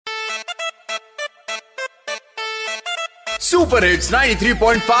Super hits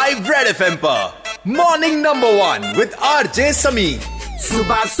 93.5 red FM पर morning number 1 with RJ Sameer.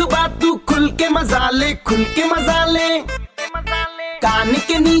 सुबह सुबह तू खुल के मजा ले, खुल के मजा ले, कान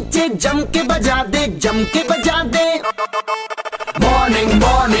के नीचे जम के बजा दे, जम के बजा दे। Morning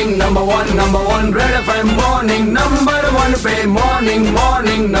morning number one red FM, morning number 1 पे, morning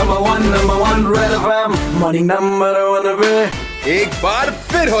morning number 1 red FM, morning number 1 पे एक बार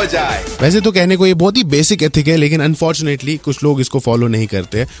फिर हो जाए। वैसे तो कहने को ये बहुत ही बेसिक एथिक है, लेकिन अनफॉर्चुनेटली कुछ लोग इसको फॉलो नहीं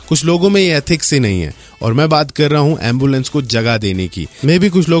करते हैं। कुछ लोगों में ये एथिक्स ही नहीं है, और मैं बात कर रहा हूँ एम्बुलेंस को जगह देने की। मे भी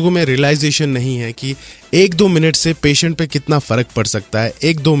कुछ लोगों में रियलाइजेशन नहीं है कि 1-2 मिनट से पेशेंट पे कितना फर्क पड़ सकता है।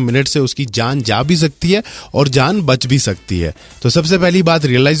 1-2 मिनट से उसकी जान जा भी सकती है और जान बच भी सकती है। तो सबसे पहली बात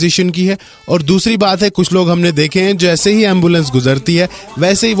रियलाइजेशन की है, और दूसरी बात है कुछ लोग हमने देखे हैं जैसे ही एम्बुलेंस गुजरती है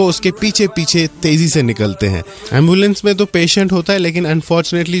वैसे ही वो उसके पीछे पीछे तेजी से निकलते हैं। एम्बुलेंस में तो पेशेंट होता है, लेकिन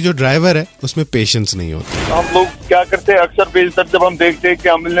अनफॉर्चुनेटली जो ड्राइवर है उसमें पेशेंस नहीं होता। हम लोग क्या करते हैं अक्सर बेशतर जब हम देखते हैं कि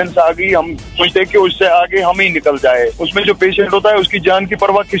एम्बुलेंस आ गई, हम सोचते हैं कि उससे आगे हम ही निकल जाए। उसमें जो पेशेंट होता है उसकी जान की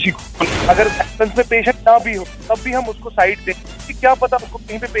परवाह किसी को। अगर एम्बुलेंस में पेशेंट ना भी हो तब भी हम उसको साइड दें कि क्या पता उसको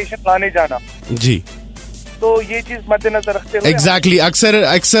कहीं पे पेशेंट लाने जाना। जी, तो ये चीज मद्देनजर रखते हुए एग्जैक्टली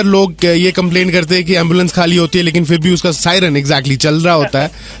अक्सर लोग ये कंप्लेन करते हैं कि एम्बुलेंस खाली होती है लेकिन फिर भी उसका सायरन एग्जैक्टली चल रहा होता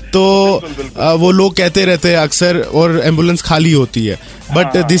है। तो बिल्कुल। वो लोग कहते रहते हैं अक्सर, और एम्बुलेंस खाली होती है।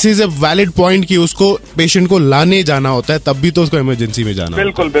 But this is a valid point कि उसको पेशेंट को लाने जाना होता है, तब भी तो उसको इमरजेंसी में जाना।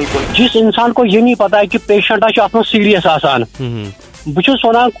 बिल्कुल बिल्कुल। जिस इंसान को ये नहीं पता है कि पेशेंट आसान सीरियस आसान बहुत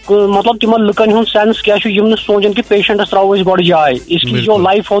मतलब तिम लुकन हूं सेंस क्या सोचन कि पेशेंटस त्रो बड़ जाए, इसकी जो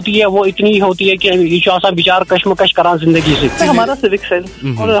लाइफ होती है वो इतनी होती है कि ये बिचार कशमकश करा जिंदगी से। हमारा सिविक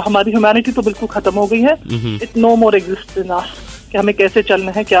सेंस और हमारी ह्यूमैनिटी तो बिल्कुल खत्म हो गई है। It no more exist in us कि हमें कैसे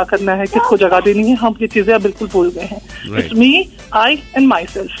चलना है, क्या करना है, किसको जगह देनी है, हम ये चीजें बिल्कुल भूल गए हैं। It's me, I and my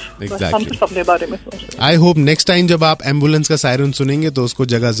self. हम सिर्फ अपने बारे में सोच रहे हैं। आई होप नेक्स्ट टाइम जब आप एम्बुलेंस का सायरन सुनेंगे तो उसको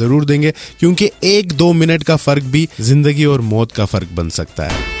जगह जरूर देंगे, क्योंकि 1-2 मिनट का फर्क भी जिंदगी और मौत का फर्क बन सकता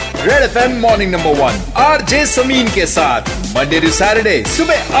है। Red FM morning number 1 RJ Sameen के साथ मंडे टू सैटरडे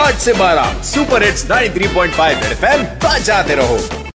सुबह 8 से 12 सुपर हिट्स 93.5 रेड एफएम बजाते रहो।